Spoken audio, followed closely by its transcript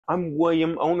I'm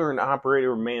William, owner and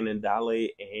operator of Man and Dale,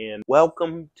 and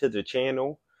welcome to the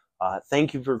channel.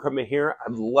 Thank you for coming here.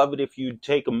 I'd love it if you'd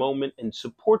take a moment and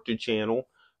support the channel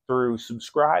through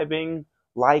subscribing,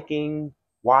 liking,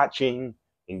 watching,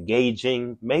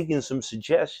 engaging, making some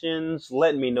suggestions,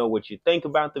 letting me know what you think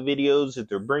about the videos, if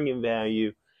they're bringing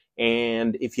value,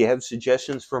 and if you have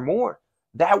suggestions for more.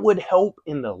 That would help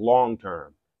in the long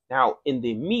term. Now, in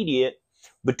the immediate,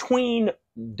 between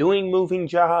doing moving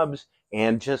jobs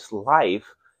and just life,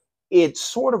 it's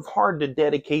sort of hard to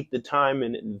dedicate the time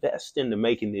and invest into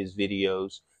making these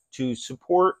videos to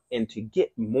support and to get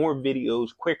more videos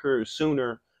quicker,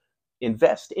 sooner.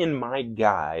 Invest in my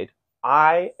guide.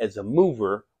 I, as a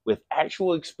mover with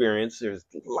actual experience, there's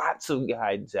lots of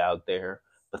guides out there,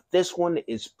 but this one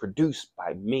is produced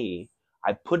by me.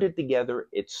 I put it together.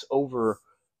 It's over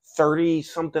 30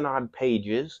 something odd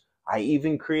pages. I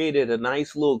even created a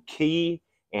nice little key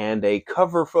and a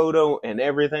cover photo and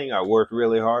everything. I worked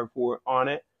really hard on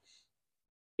it.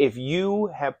 If you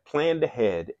have planned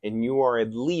ahead and you are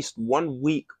at least 1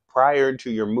 week prior to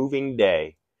your moving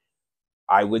day,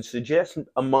 I would suggest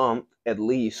a month at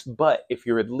least, but if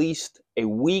you're at least a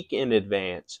week in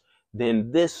advance,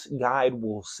 then this guide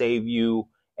will save you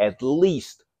at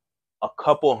least a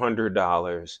couple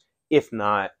 $100, if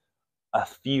not a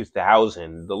few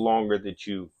thousand, the longer that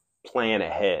you plan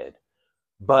ahead.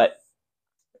 But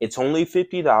it's only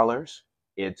 $50.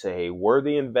 It's a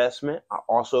worthy investment. I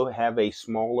also have a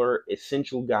smaller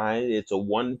essential guide. It's a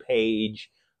one pager,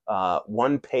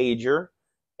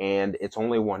 and it's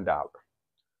only $1.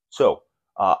 So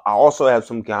I also have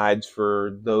some guides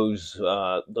for those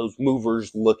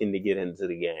movers looking to get into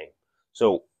the game.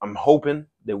 So I'm hoping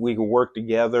that we can work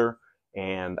together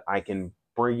and I can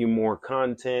bring you more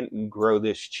content and grow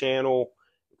this channel,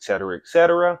 etc.,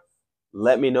 etc.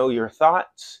 Let me know your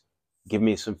thoughts. Give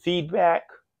me some feedback.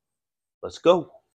 Let's go.